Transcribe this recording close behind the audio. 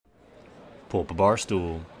Pull up a bar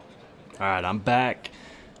stool. All right, I'm back.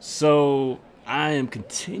 So I am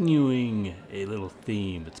continuing a little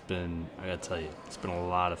theme. I gotta tell you, it's been a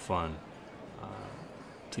lot of fun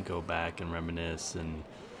to go back and reminisce and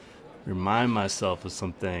remind myself of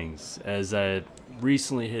some things. As I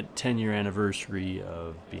recently hit 10-year anniversary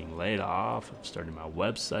of being laid off, of starting my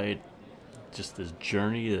website, just this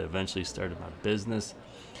journey that eventually started my business.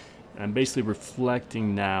 And I'm basically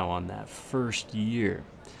reflecting now on that first year.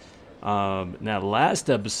 Now, last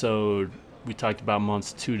episode, we talked about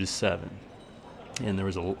months 2 to 7. And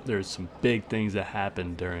there's some big things that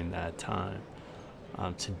happened during that time.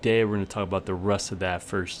 Today, we're going to talk about the rest of that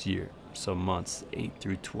first year. So months 8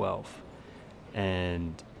 through 12.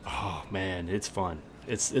 And, oh, man, it's fun.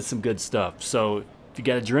 It's some good stuff. So if you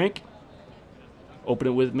got a drink, open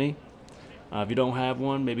it with me. If you don't have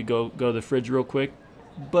one, maybe go to the fridge real quick.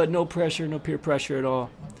 But no pressure, no peer pressure at all.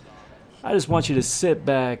 I just want you to sit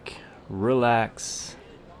back, relax,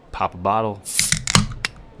 pop a bottle.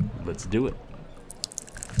 Let's do it.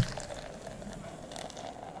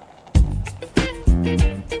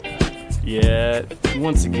 Yeah,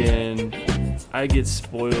 once again, I get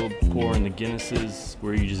spoiled pouring the Guinnesses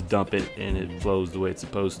where you just dump it and it flows the way it's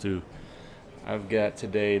supposed to. I've got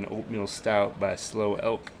today an oatmeal stout by Slow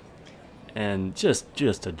Elk. And just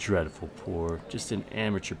a dreadful pour, just an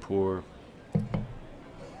amateur pour.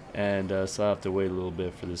 And so I have to wait a little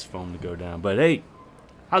bit for this foam to go down. But hey,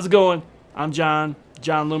 how's it going? I'm John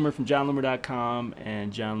Loomer from johnloomer.com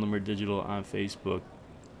and John Loomer Digital on Facebook.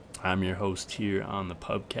 I'm your host here on the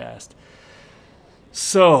PUBCAST.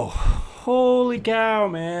 So, holy cow,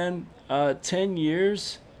 man. 10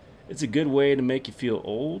 years, it's a good way to make you feel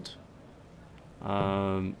old.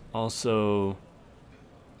 Also,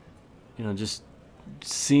 just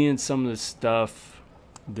seeing some of the stuff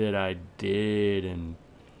that I did, and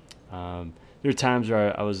there were times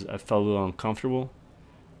where I felt a little uncomfortable.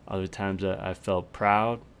 Other times I felt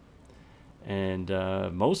proud, and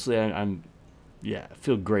mostly I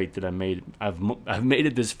feel great that I've made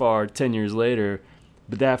it this far 10 years later.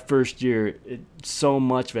 But that first year, so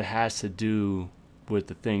much of it has to do with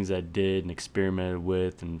the things I did and experimented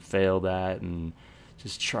with and failed at and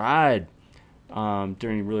just tried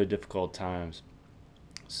during really difficult times.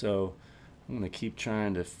 So I'm going to keep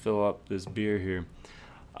trying to fill up this beer here.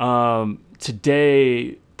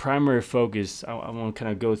 Today, primary focus, I want to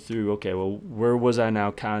kind of go through, okay, well, where was I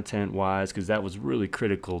now content-wise? Because that was really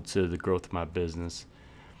critical to the growth of my business.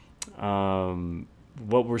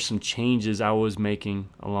 What were some changes I was making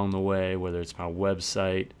along the way, whether it's my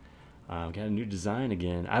website. Got a new design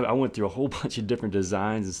again. I went through a whole bunch of different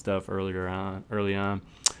designs and stuff early on.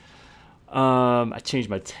 I changed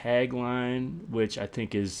my tagline, which I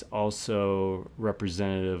think is also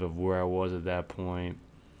representative of where I was at that point.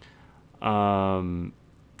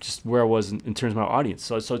 Just where I was in terms of my audience.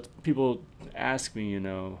 So people ask me,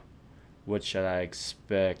 what should I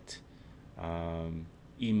expect,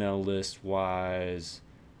 email list wise,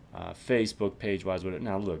 Facebook page wise, whatever.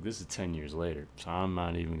 Now look, this is 10 years later, so I'm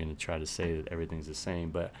not even going to try to say that everything's the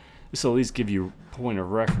same, but this will at least give you a point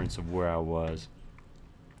of reference of where I was.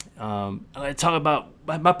 I talk about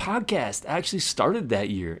my podcast. I actually started that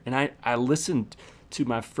year, and I listened to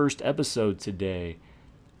my first episode today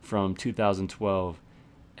from 2012,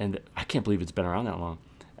 and I can't believe it's been around that long.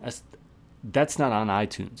 That's not on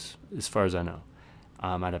iTunes, as far as I know.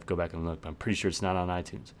 I'd have to go back and look, but I'm pretty sure it's not on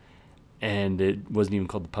iTunes. And it wasn't even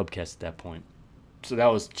called the PUBCAST at that point. So that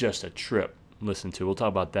was just a trip to listen to. We'll talk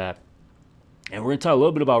about that. And we're going to talk a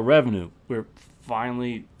little bit about revenue. We're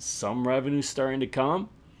finally, some revenue starting to come.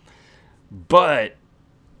 But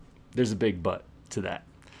there's a big but to that.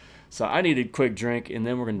 So I need a quick drink, and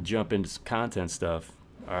then we're going to jump into some content stuff.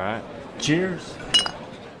 All right. Cheers.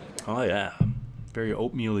 Oh, yeah. Very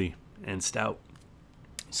oatmeal-y and stout.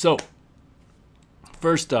 So,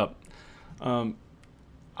 first up, I'll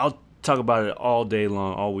talk about it all day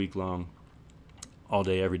long, all week long, all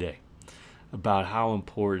day, every day, about how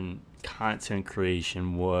important content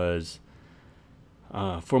creation was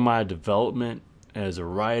for my development as a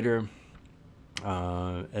writer,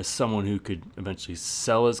 as someone who could eventually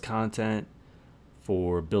sell his content,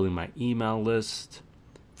 for building my email list,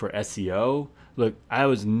 for SEO. Look, I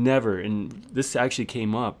was never, and this actually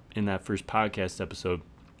came up in that first podcast episode,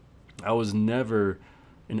 I was never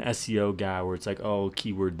an SEO guy where it's like, oh,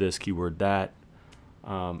 keyword this, keyword that.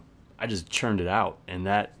 I just churned it out, and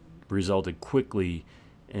that resulted quickly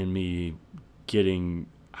in me getting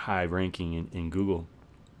high ranking in Google.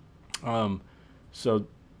 So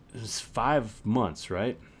it was 5 months,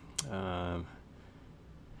 right?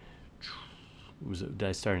 Did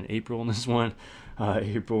I start in April on this one?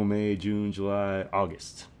 April, May, June, July,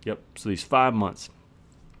 August. Yep. So these 5 months,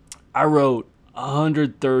 I wrote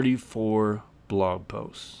 134 blog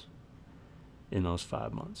posts in those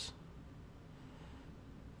 5 months.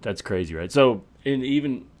 That's crazy, right? So, and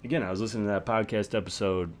even again, I was listening to that podcast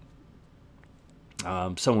episode.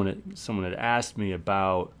 Someone had asked me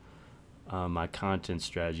about my content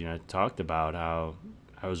strategy, and I talked about how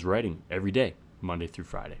I was writing every day, Monday through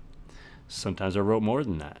Friday. Sometimes I wrote more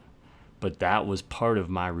than that, but that was part of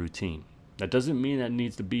my routine. That doesn't mean that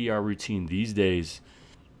needs to be our routine these days.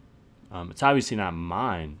 It's obviously not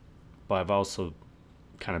mine, but I've also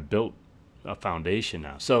kind of built a foundation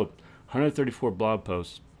now. So 134 blog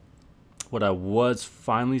posts. What I was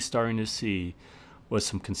finally starting to see was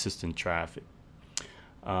some consistent traffic.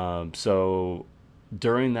 So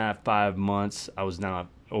during that 5 months, I was now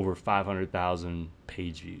over 500,000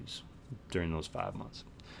 page views during those 5 months.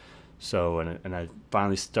 So, and I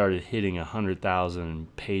finally started hitting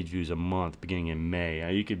 100,000 page views a month beginning in May. Now,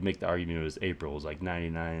 you could make the argument it was April. It was like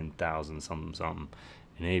 99,000 something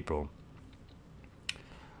in April.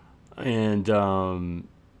 And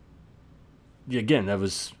again, that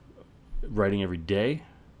was writing every day.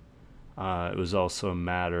 It was also a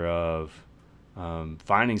matter of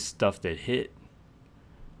finding stuff that hit,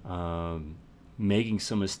 making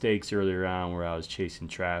some mistakes earlier on where I was chasing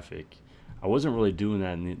traffic. I wasn't really doing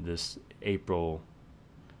that in this April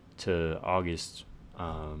to August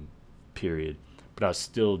period, but I was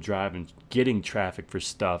still getting traffic for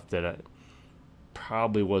stuff that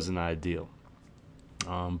probably wasn't ideal.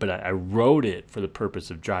 But I wrote it for the purpose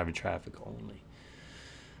of driving traffic only.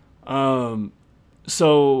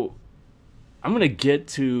 So I'm going to get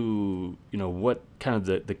to, what kind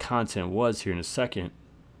of the content was here in a second.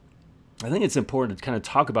 I think it's important to kind of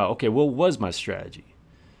talk about, okay, what was my strategy?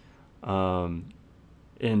 And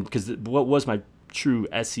because what was my true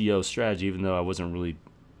SEO strategy, even though I wasn't really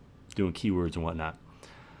doing keywords and whatnot,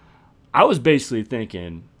 I was basically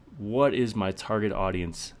thinking, what is my target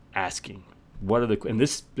audience asking? And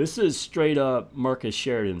this is straight up Marcus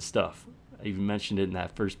Sheridan stuff. I even mentioned it in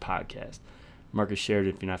that first podcast. Marcus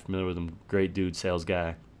Sheridan, if you're not familiar with him, great dude, sales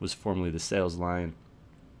guy, was formerly the Sales Lion.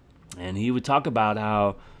 And he would talk about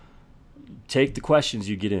how take the questions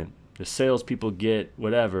you get in. The salespeople get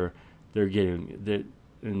whatever they're getting.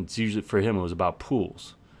 And it's usually, for him, it was about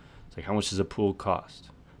pools. It's like, how much does a pool cost?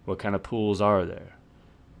 What kind of pools are there?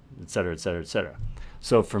 Et cetera, et cetera, et cetera.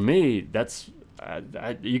 So for me,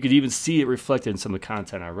 you could even see it reflected in some of the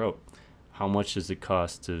content I wrote. How much does it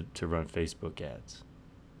cost to run Facebook ads?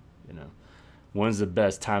 When's the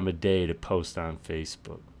best time of day to post on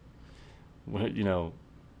Facebook?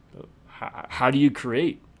 How do you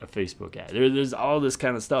create a Facebook ad? There's all this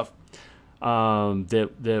kind of stuff.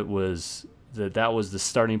 That was the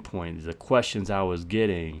starting point. The questions I was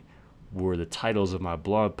getting were the titles of my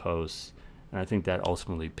blog posts, and I think that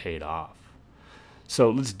ultimately paid off. So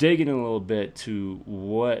let's dig in a little bit to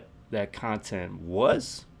what that content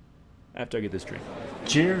was after I get this drink.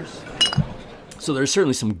 Cheers. So there's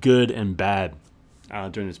certainly some good and bad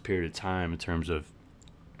during this period of time in terms of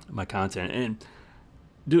my content. And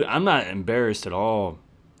dude, I'm not embarrassed at all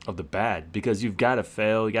of the bad, because you've got to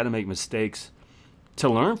fail, you got to make mistakes to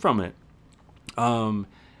learn from it. And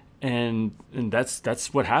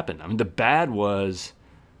that's what happened. I mean, the bad was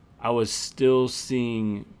I was still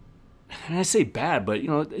seeing, and I say bad, but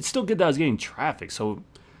it's still good that I was getting traffic, so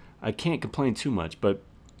I can't complain too much. But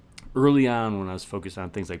early on, when I was focused on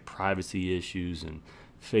things like privacy issues and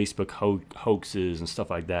Facebook hoaxes and stuff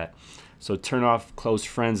like that, so turn off close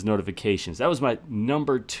friends notifications. That was my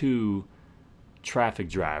number 2 traffic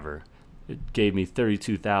driver. It gave me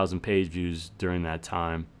 32,000 page views during that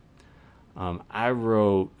time. I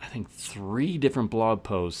wrote, I think, 3 different blog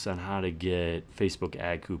posts on how to get Facebook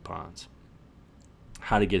ad coupons.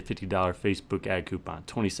 How to get a $50 Facebook ad coupon,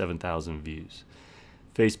 27,000 views.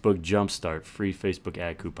 Facebook Jumpstart, free Facebook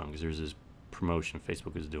ad coupon, because there's this promotion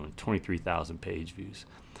Facebook is doing, 23,000 page views.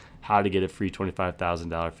 How to get a free $25,000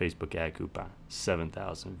 Facebook ad coupon,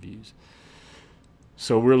 7,000 views.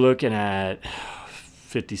 So we're looking at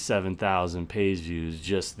 57,000 page views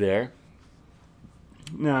just there.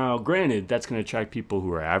 Now, granted, that's going to attract people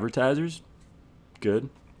who are advertisers. Good.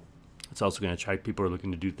 It's also going to attract people who are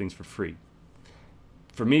looking to do things for free.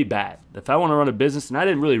 For me, bad. If I want to run a business, and I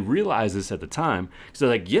didn't really realize this at the time, because I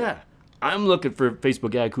was like, yeah, I'm looking for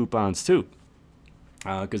Facebook ad coupons too.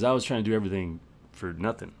 Because I was trying to do everything for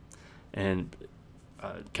nothing. And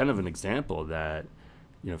kind of an example of that,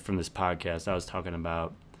 from this podcast, I was talking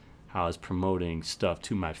about how I was promoting stuff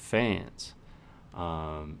to my fans.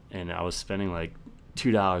 And I was spending like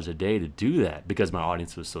 $2 a day to do that because my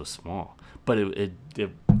audience was so small. But it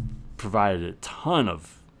provided a ton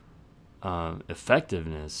of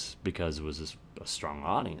effectiveness because it was a strong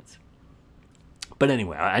audience. But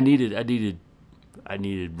anyway, I needed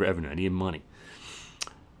revenue. I needed money.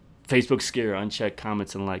 Facebook scare, unchecked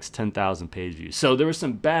comments and likes, 10,000 page views. So there was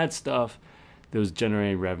some bad stuff that was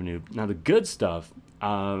generating revenue. Now the good stuff,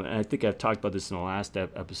 and I think I've talked about this in the last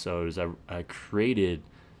episode, is I created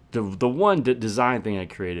the one design thing I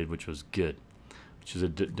created, which was good, which is a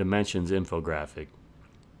dimensions infographic.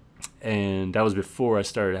 And that was before I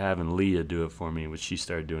started having Leah do it for me, which she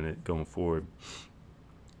started doing it going forward.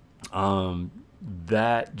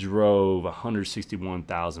 That drove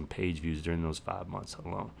 161,000 page views during those 5 months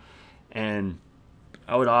alone. And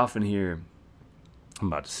I would often hear, I'm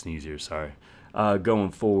about to sneeze here, sorry,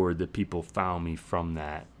 going forward, that people found me from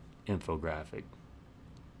that infographic.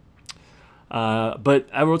 But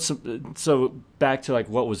I wrote so back to like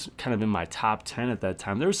what was kind of in my top 10 at that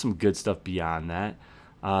time, there was some good stuff beyond that.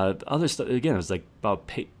 Other stuff, again, it was like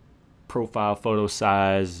about profile photo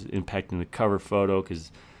size impacting the cover photo,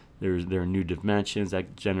 because there are new dimensions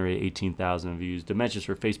that generate 18,000 views. Dimensions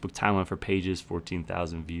for Facebook timeline for pages,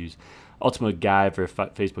 14,000 views. Ultimate guide for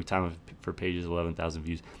Facebook timeline for pages, 11,000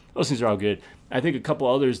 views. Those things are all good. I think a couple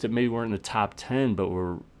others that maybe weren't in the top 10, but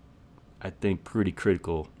were, I think, pretty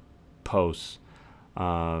critical posts.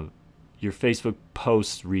 Your Facebook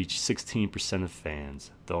posts reach 16% of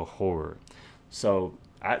fans. The horror. So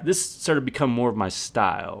this started to become more of my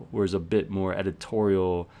style, whereas a bit more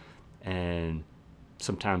editorial and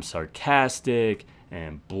sometimes sarcastic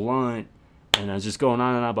and blunt. And I was just going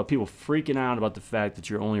on and on about people freaking out about the fact that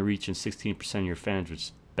you're only reaching 16% of your fans,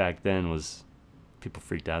 which back then was people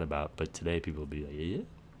freaked out about. But today people will be like,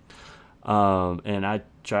 yeah. And I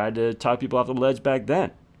tried to talk people off the ledge back then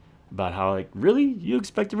about how, like, really? You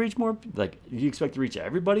expect to reach more? Like, you expect to reach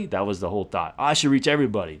everybody? That was the whole thought. I should reach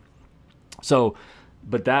everybody. So,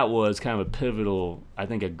 but that was kind of a pivotal, I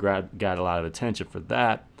think I got a lot of attention for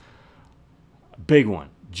that. Big one.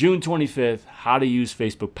 June 25th, how to use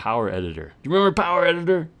Facebook Power Editor. You remember Power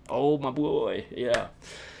Editor? Oh, my boy. Yeah.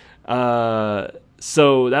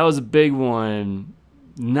 So that was a big one.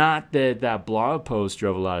 Not that blog post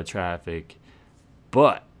drove a lot of traffic,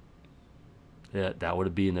 but that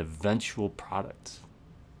would be an eventual product.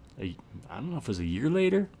 I don't know if it was a year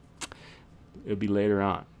later. It would be later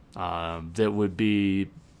on. That would be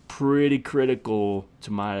pretty critical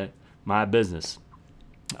to my business.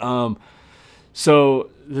 So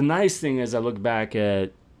the nice thing as I look back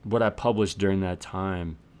at what I published during that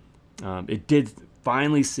time, it did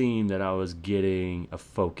finally seem that I was getting a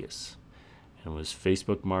focus. And it was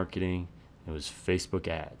Facebook marketing. It was Facebook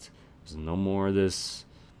ads. There's no more of this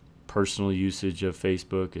personal usage of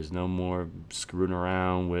Facebook. There's no more screwing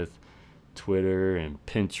around with Twitter and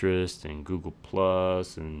Pinterest and Google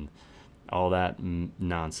Plus and all that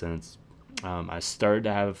nonsense. I started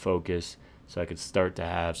to have a focus so I could start to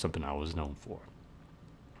have something I was known for.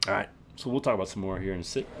 All right, so we'll talk about some more here in a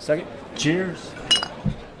second. Cheers.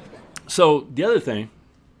 So the other thing,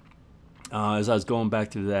 as I was going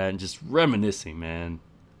back to that and just reminiscing, man,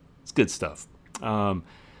 it's good stuff.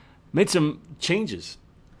 Made some changes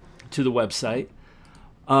to the website.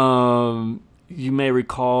 You may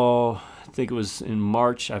recall, I think it was in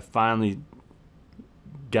March, I finally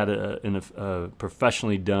got a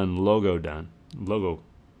professionally done logo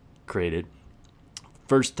created.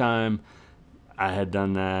 First time I had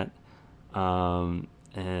done that, and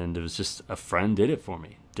it was just a friend did it for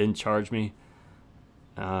me. Didn't charge me.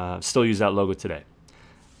 Still use that logo today.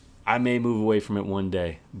 I may move away from it one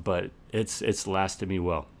day, but it's lasted me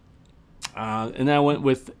well. And then I went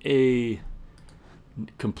with a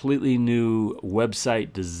completely new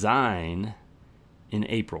website design in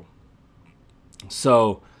April.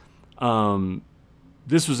 So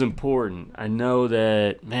this was important. I know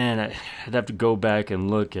that, man, I'd have to go back and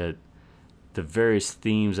look at the various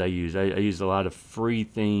themes I used. I used a lot of free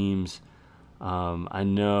themes. I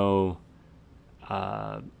know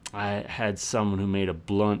I had someone who made a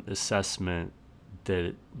blunt assessment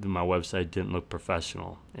that my website didn't look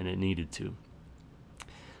professional, and it needed to.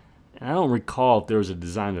 And I don't recall if there was a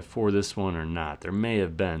design before this one or not. There may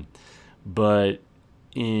have been. But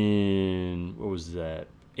in, what was that,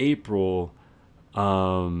 April,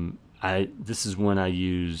 this is when I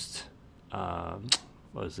used,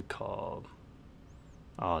 what is it called?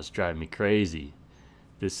 Oh, it's driving me crazy.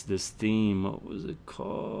 This theme, what was it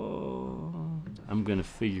called? I'm going to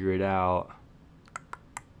figure it out.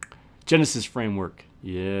 Genesis Framework.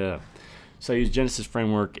 Yeah. So I used Genesis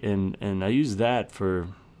Framework, and I used that for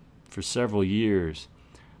several years.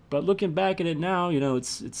 But looking back at it now,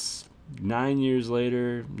 it's 9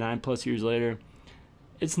 plus years later,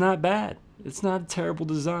 it's not bad. It's not a terrible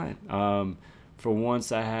design. For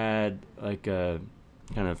once, I had like a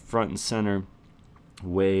kind of front and center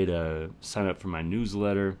way to sign up for my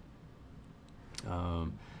newsletter.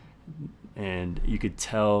 And you could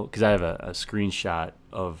tell, because I have a screenshot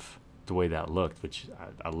of the way that looked, which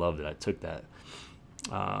I love that I took that.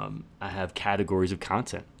 I have categories of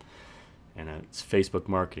content, and it's Facebook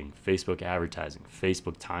marketing, Facebook advertising,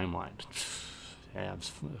 Facebook timeline. Yeah, I'm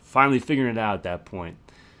finally figuring it out at that point.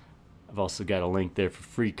 I've also got a link there for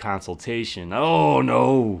free consultation. Oh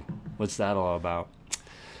no, what's that all about?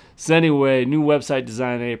 So anyway, new website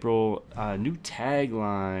design in April, new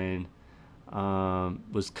tagline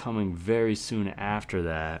was coming very soon after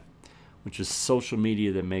that, which is social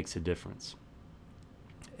media that makes a difference.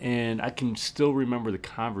 And I can still remember the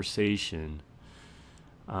conversation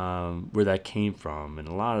where that came from, and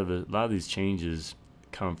a lot of these changes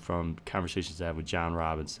come from conversations I had with John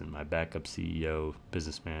Robinson, my backup CEO,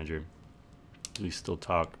 business manager. We still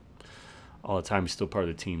talk all the time. He's still part of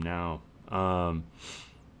the team now.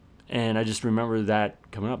 And I just remember that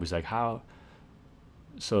coming up. He's like, how?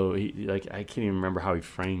 So he, like, I can't even remember how he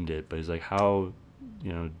framed it, but he's like, how,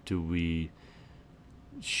 do we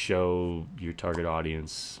show your target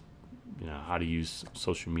audience, how to use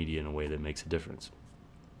social media in a way that makes a difference?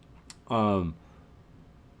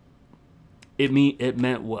 It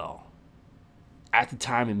meant well. At the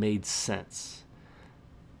time, it made sense.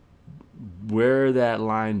 Where that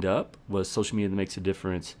lined up was social media that makes a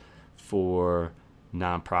difference for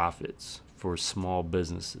nonprofits, for small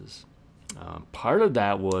businesses. Part of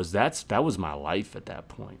that was that was my life at that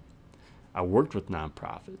point. I worked with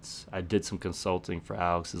nonprofits. I did some consulting for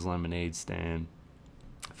Alex's Lemonade Stand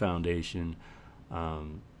Foundation.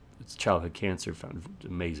 It's childhood cancer foundation,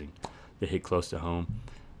 amazing. They hit close to home.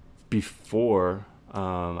 Before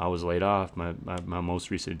I was laid off, my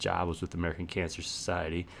most recent job was with the American Cancer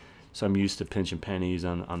Society, so I'm used to pinching pennies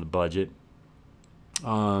on the budget.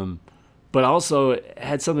 But also it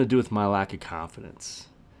had something to do with my lack of confidence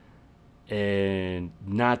and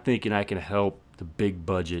not thinking I can help the big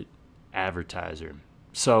budget advertiser.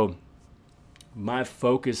 So my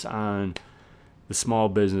focus on the small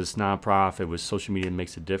business nonprofit with social media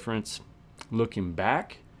makes a difference. Looking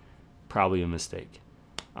back, probably a mistake.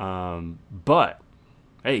 But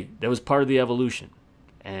hey, that was part of the evolution,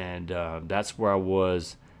 and that's where I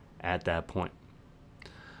was at that point.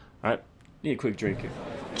 All right, need a quick drink here.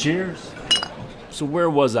 Cheers. So where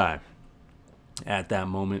was I at that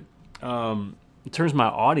moment? In terms of my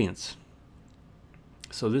audience,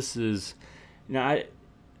 so this is,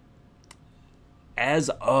 as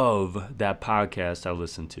of that podcast I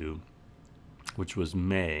listened to, which was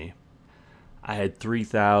May, I had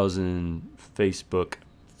 3,000 Facebook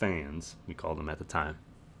fans, we called them at the time.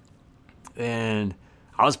 And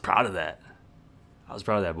I was proud of that. I was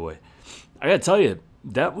proud of that boy. I got to tell you,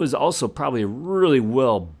 that was also probably a really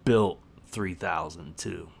well-built 3,000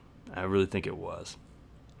 too. I really think it was.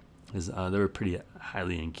 They were a pretty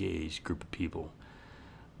highly engaged group of people.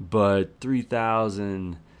 But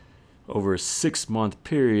 3,000 over a 6-month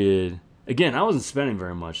period. Again, I wasn't spending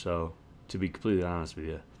very much, though, to be completely honest with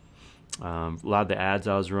you. A lot of the ads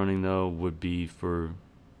I was running, though, would be for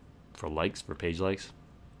likes, for page likes.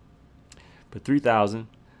 But 3,000.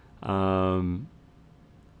 I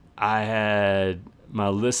had, my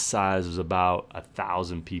list size was about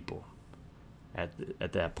 1,000 people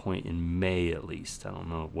at that point in May, at least. I don't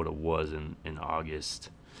know what it was in August.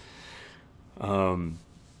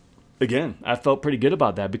 Again, I felt pretty good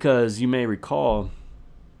about that because you may recall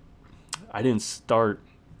I didn't start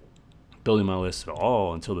building my list at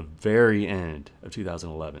all until the very end of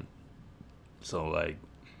 2011. So it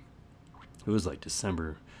was like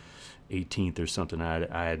December 18th or something. I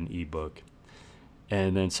had an ebook,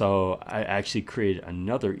 and then so I actually created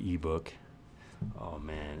another ebook. Oh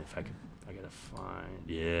man, I gotta find,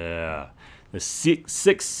 the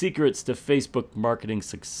 6 secrets to Facebook marketing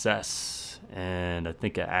success. And I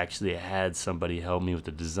think I actually had somebody help me with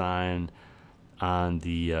the design on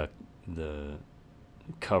the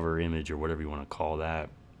cover image or whatever you want to call that.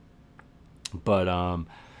 But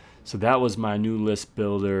so that was my new list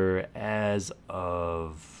builder as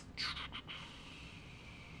of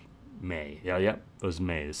May. It was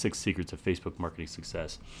May. The 6 secrets of Facebook marketing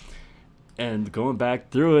success. And going back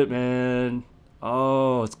through it, man,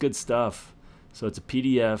 it's good stuff. So it's a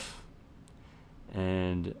PDF.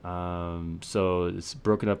 And so it's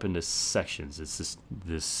broken up into sections. It's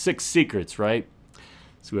the 6 secrets, right?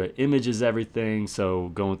 So we got images, everything. So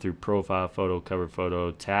going through profile photo, cover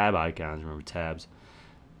photo, tab icons, remember tabs,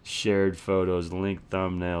 shared photos, link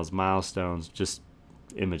thumbnails, milestones, just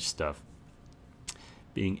image stuff.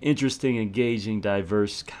 being interesting, engaging,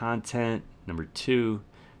 diverse content. Number 2.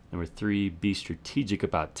 Number 3, be strategic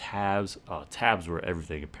about tabs. Oh, tabs were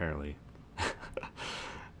everything apparently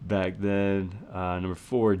back then. Number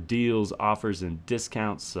 4, deals, offers, and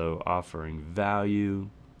discounts. So offering value.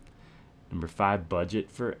 Number 5, budget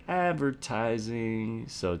for advertising.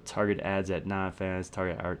 So target ads at non-fans,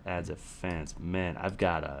 target ads at fans. Man, I've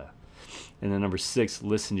got a... And then number 6,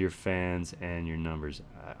 listen to your fans and your numbers.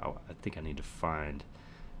 I think I need to find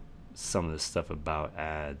some of the stuff about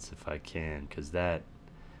ads if I can, because that's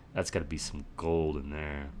got to be some gold in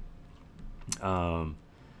there.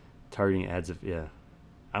 Targeting ads of... Yeah.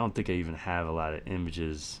 I don't think I even have a lot of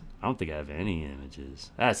images. I don't think I have any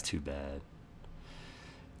images. That's too bad.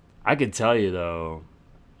 I could tell you though,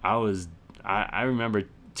 I remember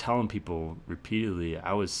telling people repeatedly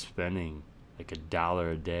I was spending like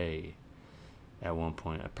 $1 a day at one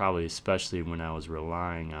point. Probably especially when I was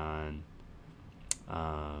relying on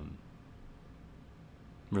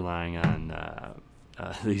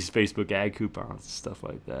these Facebook ad coupons and stuff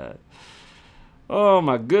like that. Oh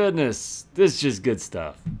my goodness, this is just good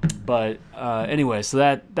stuff. But anyway, so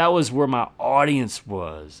that was where my audience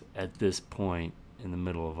was at this point in the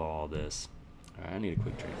middle of all this. All right, I need a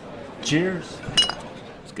quick drink. Cheers.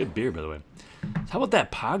 It's good beer, by the way. So how about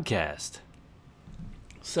that podcast?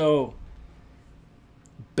 So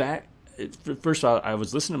first of all, I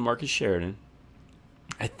was listening to Marcus Sheridan.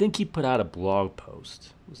 I think he put out a blog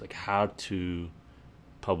post. It was like how to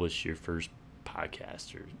publish your first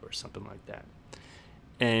podcast or something like that.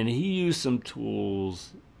 And he used some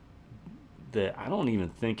tools that I don't even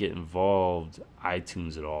think it involved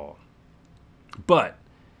iTunes at all. But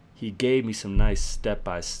he gave me some nice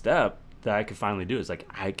step-by-step that I could finally do. It's like,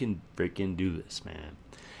 I can freaking do this, man.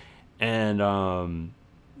 And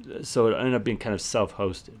so it ended up being kind of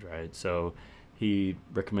self-hosted, right? So he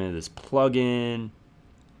recommended this plugin,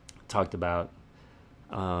 talked about,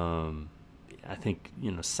 I think,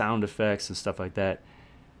 sound effects and stuff like that.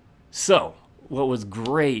 So what was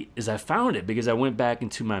great is I found it because I went back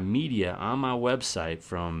into my media on my website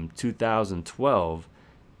from 2012,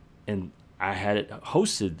 and I had it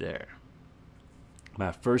hosted there.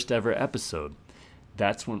 My first ever episode.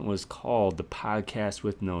 That's when it was called the Podcast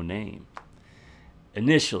with No Name.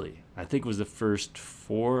 Initially, I think it was the first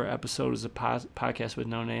 4 episodes of Podcast with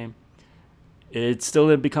No Name. It still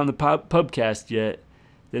didn't become the PUBCAST yet.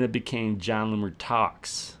 Then it became John Loomer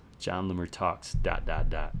Talks. John Loomer Talks, ...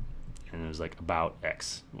 And it was like about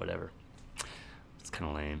X, whatever. It's kind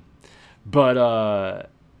of lame. But,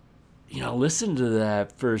 listen to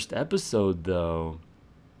that first episode, though.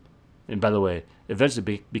 And by the way,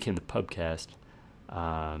 eventually became the PUBCAST.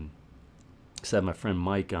 I had my friend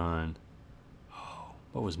Mike on. Oh,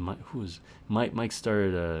 what was Mike? Who was Mike? Mike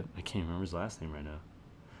started I can't remember his last name right now.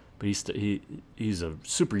 But he's a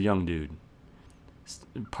super young dude.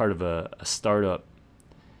 Part of a startup.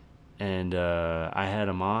 And I had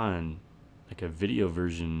him on like a video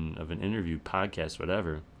version of an interview, podcast,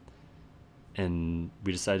 whatever. And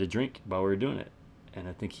we decided to drink while we were doing it. And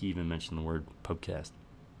I think he even mentioned the word PUBCAST.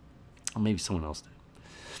 Or maybe someone else did.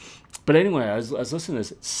 But anyway, I was listening to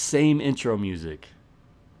this same intro music,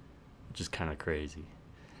 which is kind of crazy.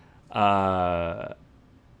 Bad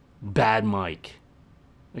mic.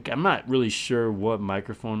 Like, I'm not really sure what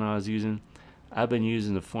microphone I was using. I've been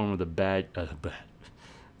using the form of the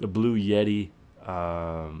Blue Yeti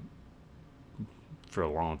for a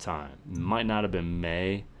long time. Might not have been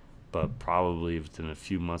May, but probably within a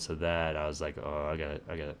few months of that, I was like, oh,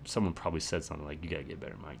 I got. Someone probably said something like, you gotta get a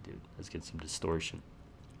better mic, dude. Let's get some distortion.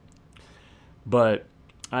 But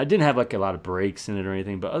I didn't have like a lot of breaks in it or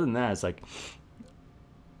anything. But other than that, it's like,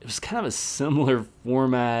 it was kind of a similar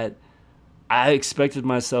format. I expected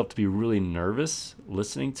myself to be really nervous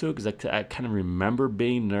listening to it because I kind of remember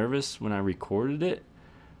being nervous when I recorded it.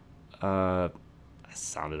 I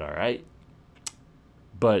sounded all right.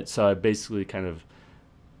 But so I basically kind of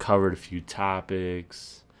covered a few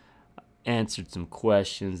topics, answered some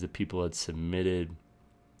questions that people had submitted,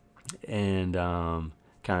 and kind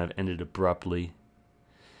of ended abruptly.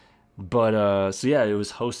 But so yeah, it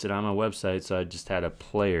was hosted on my website, so I just had a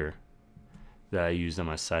player that I used on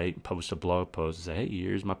my site, published a blog post and said, hey,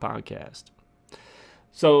 here's my podcast.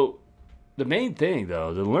 So the main thing,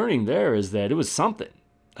 though, the learning there is that it was something.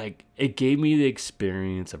 Like, it gave me the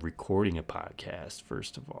experience of recording a podcast,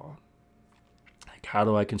 first of all. Like, how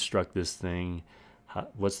do I construct this thing?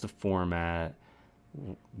 What's the format?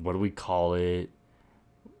 What do we call it?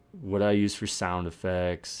 What do I use for sound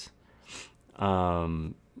effects?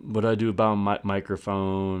 What do I do about my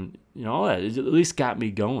microphone? All that. It at least got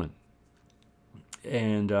me going.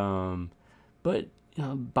 And, but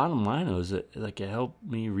bottom line is it helped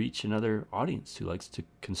me reach another audience who likes to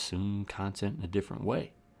consume content in a different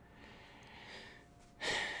way.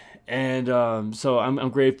 And so I'm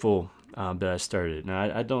grateful that I started. Now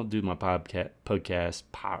I don't do my podcast,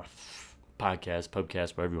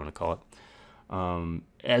 whatever you want to call it,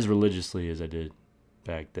 as religiously as I did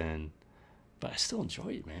back then. But I still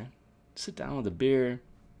enjoy it, man. Sit down with a beer,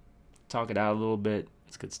 talk it out a little bit.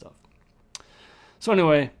 It's good stuff. So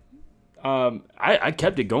anyway, I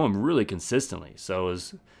kept it going really consistently. So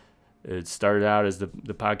it started out as the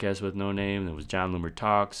podcast with no name. It was John Loomer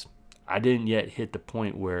Talks. I didn't yet hit the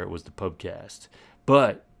point where it was the PUBCAST.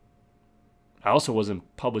 But I also wasn't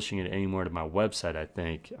publishing it anymore to my website, I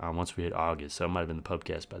think, once we hit August. So it might have been the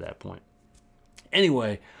PUBCAST by that point.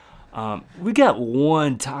 Anyway, we got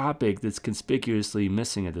one topic that's conspicuously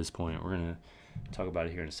missing at this point. We're going to talk about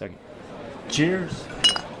it here in a second. Cheers.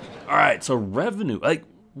 All right, so revenue. Like,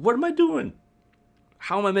 what am I doing?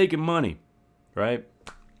 How am I making money? Right?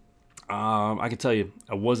 I can tell you,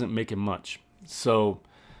 I wasn't making much. So,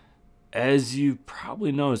 as you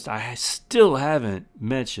probably noticed, I still haven't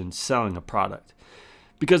mentioned selling a product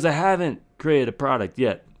because I haven't created a product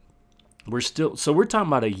yet. We're talking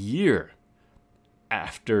about a year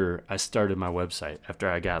after I started my website, after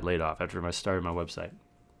I got laid off, after I started my website.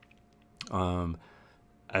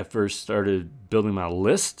 I first started building my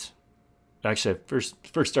list. Actually, I first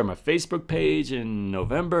started my Facebook page in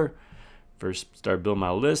November. First started building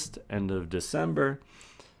my list end of December.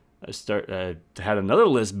 I had another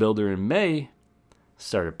list builder in May.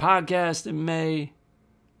 Started a podcast in May.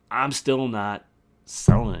 I'm still not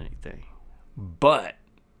selling anything. But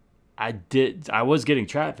I was getting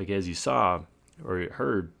traffic, as you saw or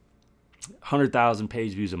heard. 100,000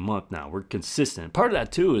 page views a month now. We're consistent. Part of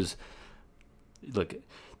that too is, look,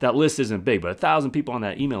 that list isn't big, but 1,000 people on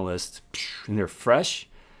that email list, and they're fresh.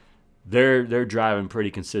 They're driving pretty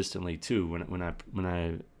consistently too when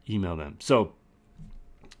I email them. So,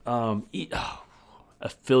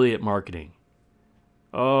 affiliate marketing.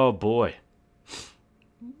 Oh boy,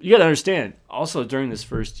 you got to understand. Also, during this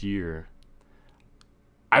first year,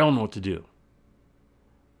 I don't know what to do.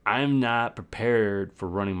 I'm not prepared for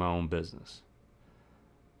running my own business.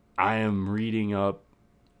 I am reading up,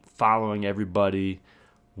 following everybody.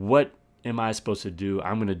 What am I supposed to do?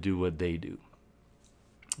 I'm going to do what they do.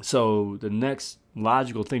 So the next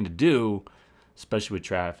logical thing to do, especially with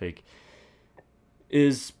traffic,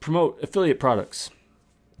 is promote affiliate products.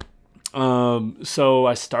 So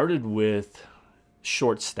I started with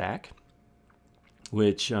Short Stack,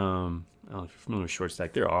 which, I don't know if you're familiar with Short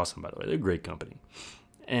Stack. They're awesome, by the way. They're a great company.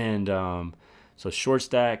 And so Short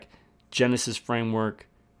Stack, Genesis Framework,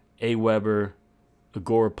 Aweber,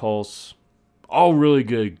 Agorapulse, all really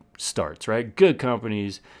good starts, right? Good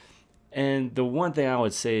companies. And the one thing I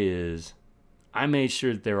would say is I made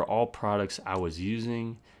sure that they were all products I was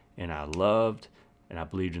using and I loved, and I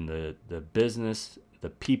believed in the business, the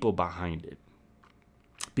people behind it.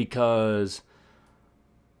 Because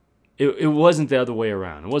it wasn't the other way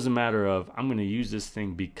around. It wasn't a matter of I'm going to use this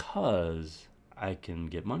thing because I can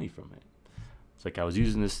get money from it. It's like I was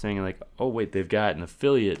using this thing and like, oh wait, they've got an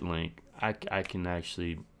affiliate link. I can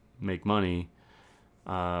actually make money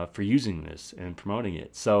for using this and promoting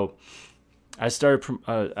it. So I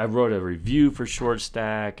wrote a review for Short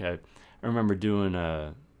Stack. I remember doing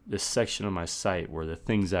this section of my site where the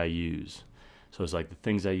things I use. So it's like the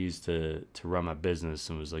things I use to run my business,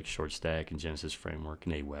 and it was like Short Stack and Genesis Framework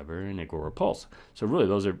and Aweber and Agorapulse. So really,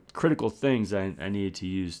 those are critical things I needed to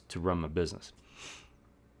use to run my business.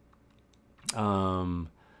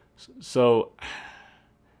 So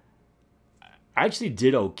I actually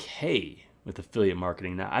did okay with affiliate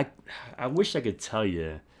marketing. Now, I wish I could tell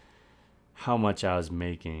you how much I was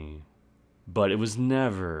making, but it was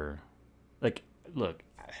never, like, look,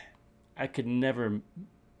 I could never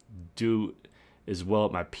do as well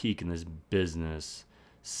at my peak in this business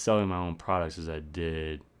selling my own products as I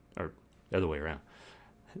did, or the other way around.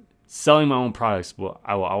 Selling my own products,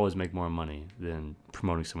 I will always make more money than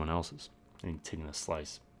promoting someone else's and taking a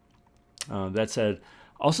slice. That said,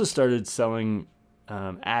 I also started selling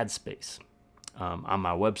ad space on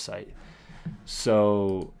my website.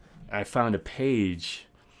 So I found a page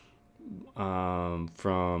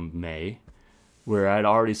from May where I'd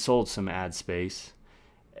already sold some ad space.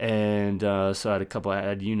 And so I had a couple of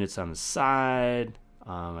ad units on the side,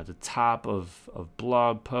 at the top of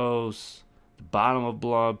blog posts, the bottom of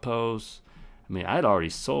blog posts. I mean, I'd already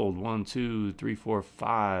sold 1, 2, 3, 4,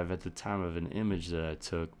 5 at the time of an image that I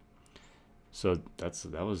took. So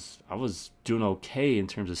I was doing okay in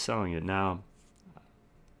terms of selling it. Now,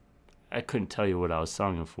 I couldn't tell you what I was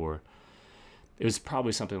selling it for. It was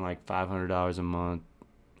probably something like $500 a month.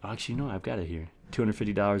 Actually, no, I've got it here.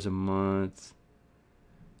 $250 a month,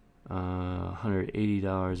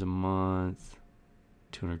 $180 a month,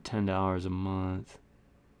 $210 a month.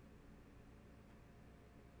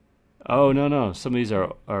 Oh, no. Some of these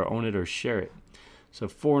are own it or share it. So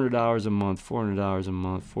 $400 a month, $400 a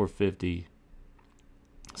month, $450.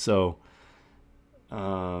 So,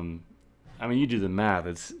 you do the math.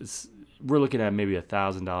 It's we're looking at maybe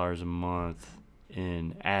 $1,000 a month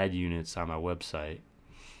in ad units on my website,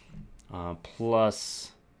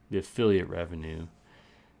 plus the affiliate revenue.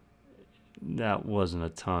 That wasn't a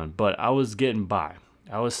ton, but I was getting by.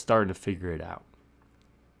 I was starting to figure it out.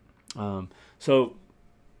 So,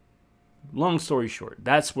 long story short,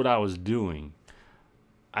 that's what I was doing.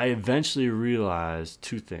 I eventually realized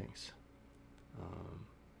two things.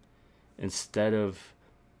 Instead of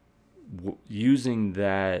using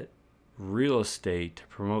that real estate to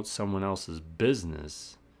promote someone else's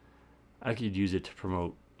business, I could use it to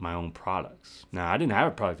promote my own products. Now, I didn't have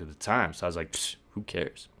a product at the time, so I was like, who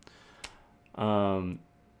cares? So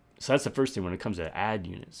that's the first thing when it comes to ad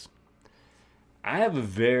units. I have a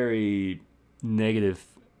very negative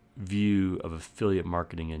view of affiliate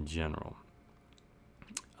marketing in general.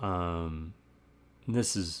 Let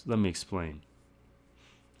me explain.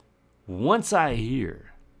 Once I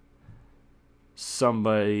hear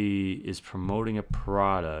somebody is promoting a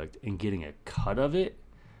product and getting a cut of it,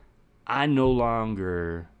 I no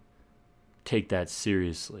longer take that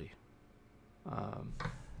seriously.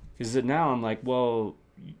 Because now I'm like, well,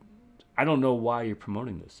 I don't know why you're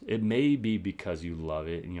promoting this. It may be because you love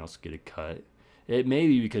it and you also get a cut. It may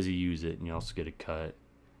be because you use it and you also get a cut.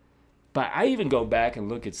 But I even go back and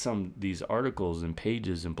look at some of these articles and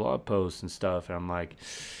pages and blog posts and stuff, and I'm like,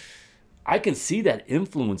 I can see that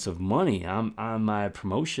influence of money on my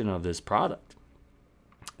promotion of this product.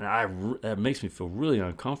 And that makes me feel really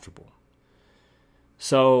uncomfortable.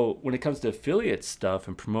 So when it comes to affiliate stuff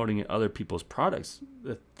and promoting other people's products,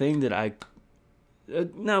 the thing that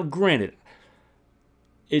now granted,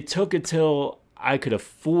 it took until I could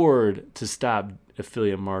afford to stop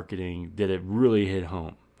affiliate marketing that it really hit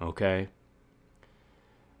home, okay?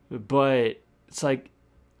 But it's like,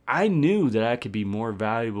 I knew that I could be more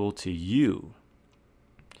valuable to you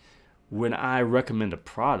when I recommend a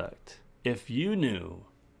product if you knew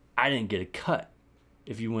I didn't get a cut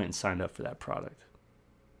if you went and signed up for that product,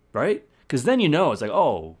 right? Because then it's like,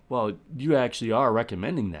 oh, well, you actually are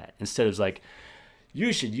recommending that. Instead of like,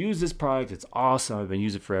 you should use this product. It's awesome. I've been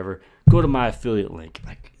using it forever. Go to my affiliate link.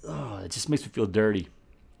 Like, oh, it just makes me feel dirty.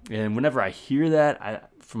 And whenever I hear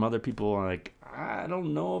that from other people, I'm like, I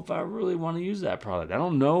don't know if I really want to use that product. I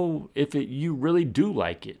don't know if you really do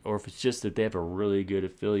like it, or if it's just that they have a really good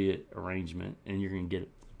affiliate arrangement and you're going to get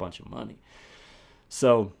a bunch of money.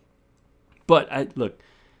 So, but I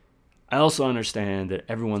also understand that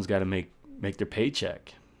everyone's got to make their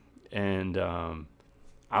paycheck. And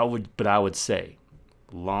I would say,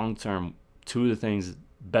 long term, two of the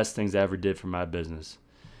best things I ever did for my business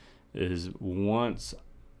is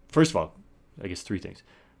first of all, I guess three things.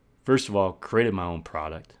 First of all, created my own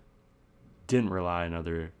product. Didn't rely on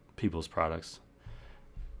other people's products.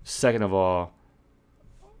 Second of all,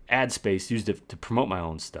 ad space, used it to promote my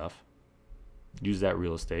own stuff. Use that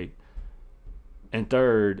real estate. And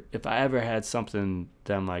third, if I ever had something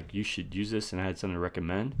that I'm like, you should use this, and I had something to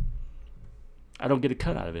recommend, I don't get a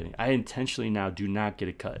cut out of it. I intentionally now do not get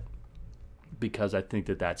a cut because I think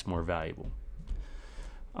that that's more valuable.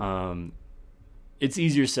 It's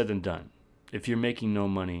easier said than done. If you're making no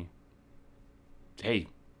money, hey,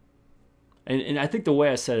 and I think the way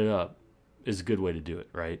I set it up is a good way to do it,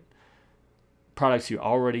 right? Products you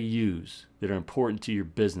already use that are important to your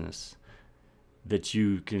business that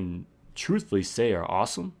you can truthfully say are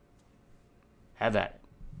awesome, have at it,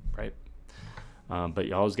 right? But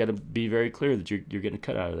you always got to be very clear that you're getting a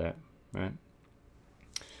cut out of that, right?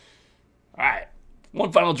 All right,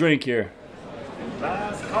 one final drink here.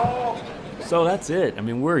 Last call. So that's it. I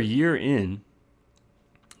mean, we're a year in,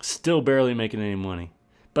 still barely making any money.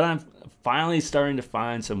 But I'm finally starting to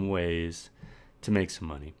find some ways to make some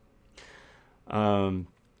money.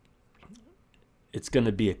 It's going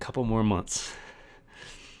to be a couple more months.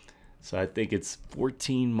 So I think it's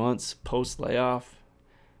 14 months post-layoff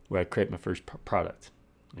where I create my first product.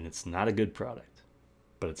 And it's not a good product,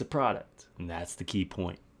 but it's a product. And that's the key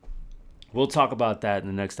point. We'll talk about that in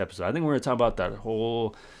the next episode. I think we're going to talk about that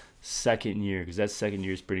whole second year, because that second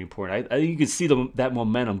year is pretty important. I think you can see that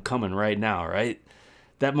momentum coming right now, right?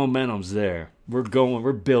 That momentum's there. We're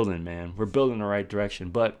building, man. We're building in the right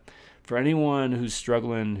direction. But for anyone who's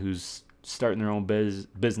struggling, who's starting their own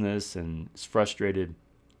business and is frustrated,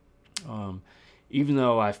 even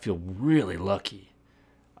though I feel really lucky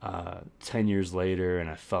 10 years later, and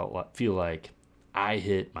I feel like I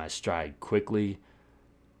hit my stride quickly,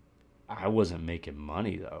 I wasn't making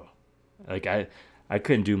money though. Like I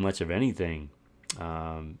couldn't do much of anything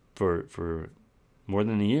for more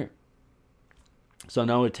than a year. So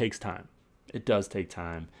no, it takes time. It does take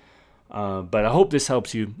time. But I hope this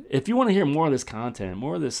helps you. If you want to hear more of this content,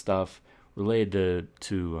 more of this stuff related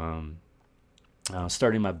to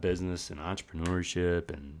starting my business and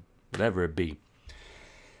entrepreneurship and whatever it be,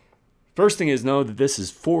 first thing is know that this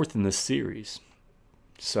is fourth in this series.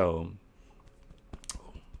 So,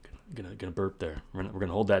 gonna burp there. We're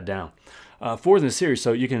gonna hold that down. Fourth in the series,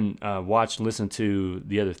 so you can watch and listen to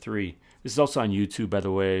the other three. This is also on YouTube, by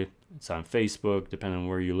the way. It's on Facebook, depending on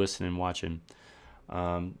where you're listening and watching.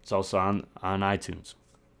 It's also on iTunes.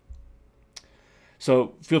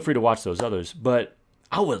 So feel free to watch those others. But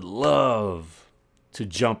I would love to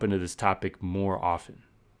jump into this topic more often.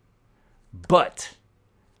 But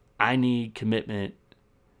I need commitment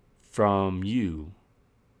from you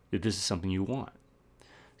that this is something you want.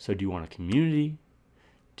 So do you want a community?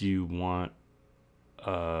 Do you want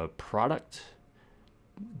a product?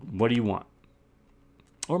 What do you want?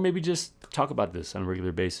 Or maybe just talk about this on a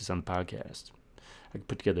regular basis on the podcast. I could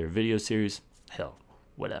put together a video series. Hell,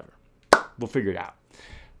 whatever. We'll figure it out.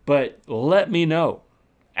 But let me know.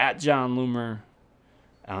 At John Loomer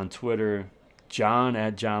on Twitter.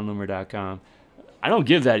 John@johnloomer.com. I don't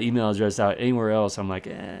give that email address out anywhere else. I'm like,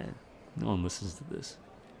 no one listens to this.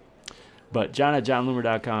 But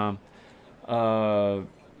John@johnloomer.com. John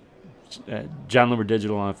Loomer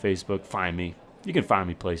Digital on Facebook. Find me. You can find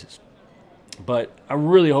me places. But I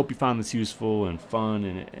really hope you found this useful and fun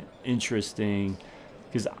and interesting.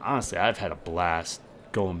 Because honestly, I've had a blast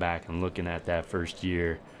going back and looking at that first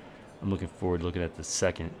year. I'm looking forward to looking at the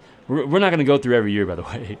second. We're not going to go through every year, by the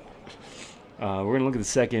way. We're going to look at the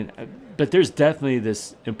second. But there's definitely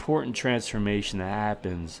this important transformation that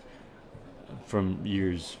happens from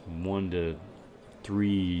years 1 to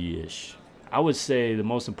 3-ish. I would say the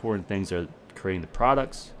most important things are creating the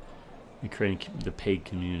products and creating the paid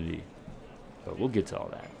community. But we'll get to all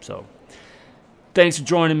that. So thanks for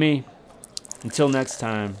joining me. Until next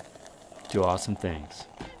time, do awesome things.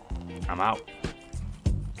 I'm out.